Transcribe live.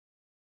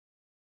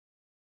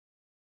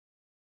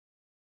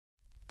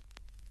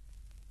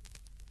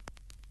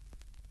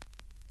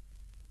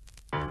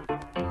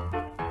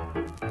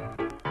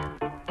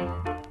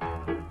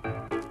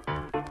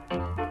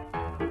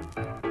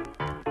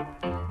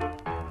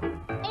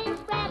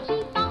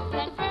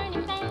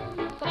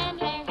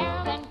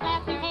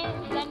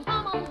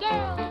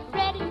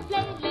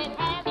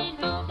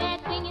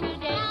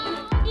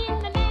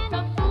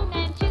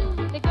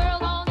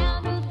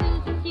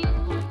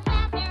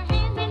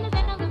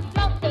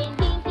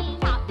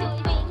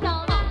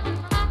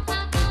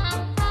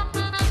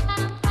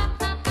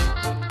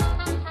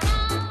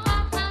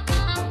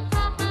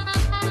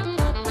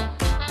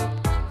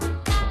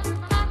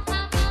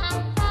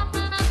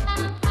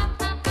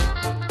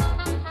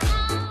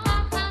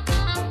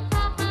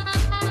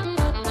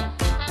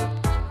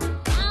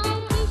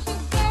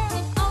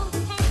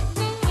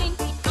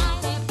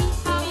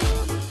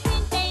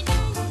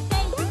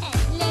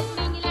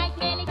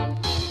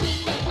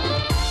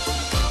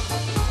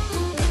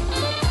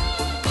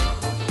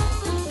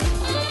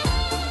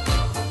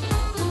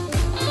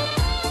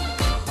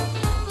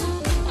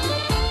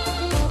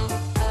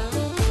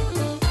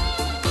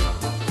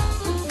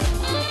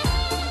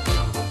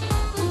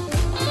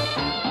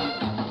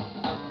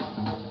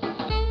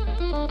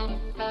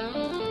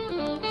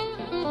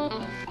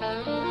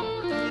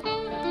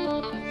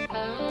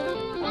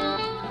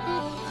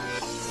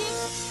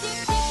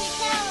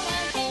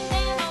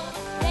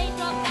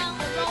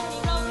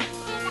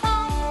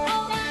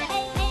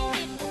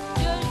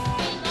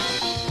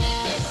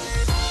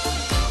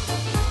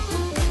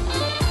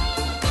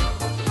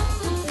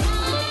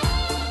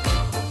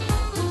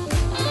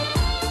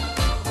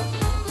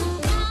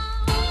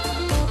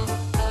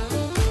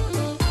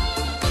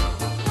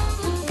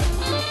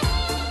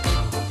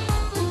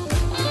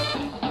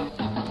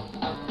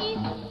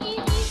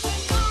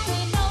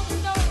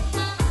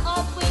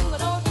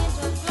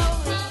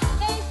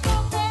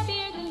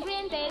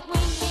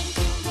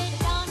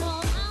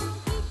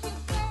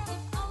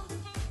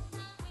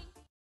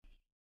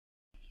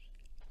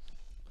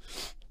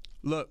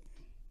Look,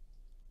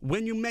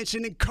 when you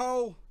mentioning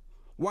Cole,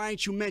 why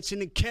ain't you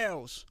mentioning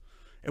Kells?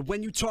 And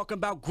when you talking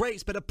about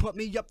greats, better put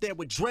me up there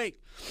with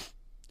Drake.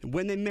 And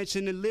when they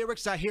mention the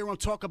lyrics, I hear them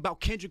talk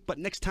about Kendrick, but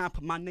next time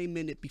put my name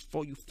in it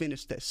before you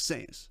finish that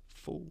sentence,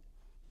 fool.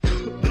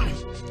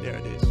 There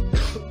it is.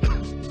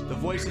 The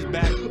voice is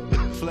back.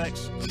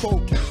 Flex.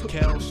 Focus.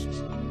 Kells.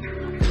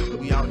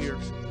 We out here.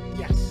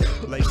 Yes.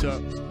 Lace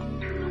up.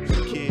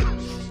 Kid.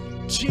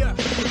 Yeah.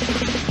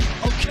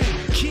 Okay,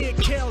 Kid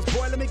Kells,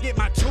 boy, let me get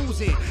my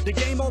tools in. The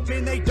game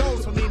open, they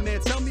doors for me,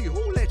 man. Tell me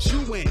who let you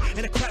in.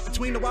 And the crap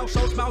between the walls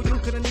so small you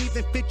couldn't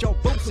even fit your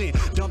boots in.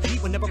 Dumb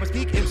heat whenever I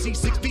speak. MC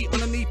 6 feet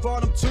underneath all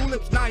them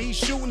tulips. Now he's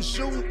shooting.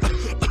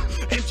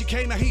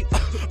 MGK, now he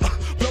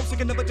blow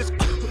sick and never just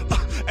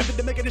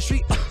everything making the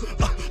street.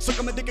 Suck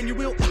on my dick and you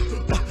will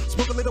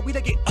smoke a little weed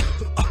and get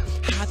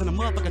high than a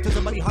motherfucker till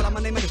somebody holler my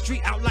name in the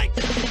street out like.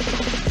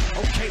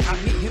 Okay,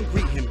 I meet him,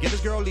 greet him, get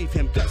his girl, leave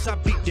him. Guts, I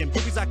beat them,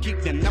 boobies, I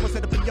keep them. Now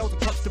instead of videos,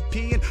 cups to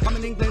peeing. I'm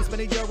in England,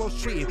 spending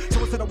euros treating.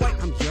 So instead of white,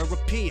 I'm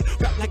European.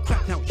 Rap like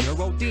crap, now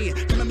Euro then.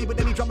 Come at me with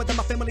any drama, then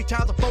my family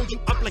ties will fold you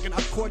up like an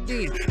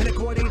accordion. And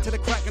according to the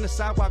crack in the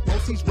sidewalk,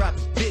 most these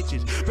rappers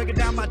bitches. Breaking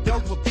down my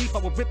dough with beef, I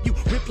will rip you,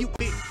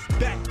 bitch.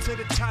 Back to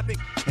the topic,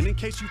 and in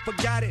case you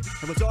forgot it,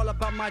 it was all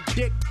about my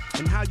dick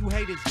and how you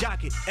hate his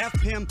jocket. F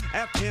him,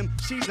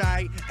 she's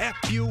aight, F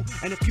you.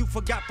 And if you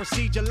forgot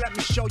procedure, let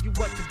me show you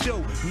what to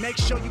do. Make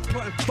sure you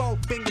putting 4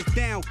 fingers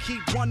down,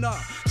 keep one up.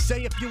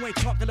 Say if you ain't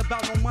talking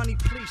about no money,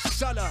 please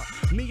shut up.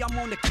 Me, I'm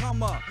on the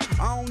come up.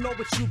 I don't know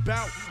what you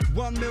bout.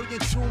 1 million,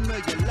 2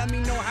 million, let me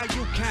know how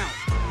you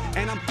count.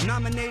 And I'm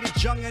nominated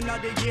Youngin'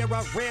 of the Year,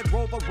 a Red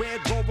Rover,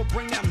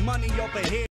 bring that money over here.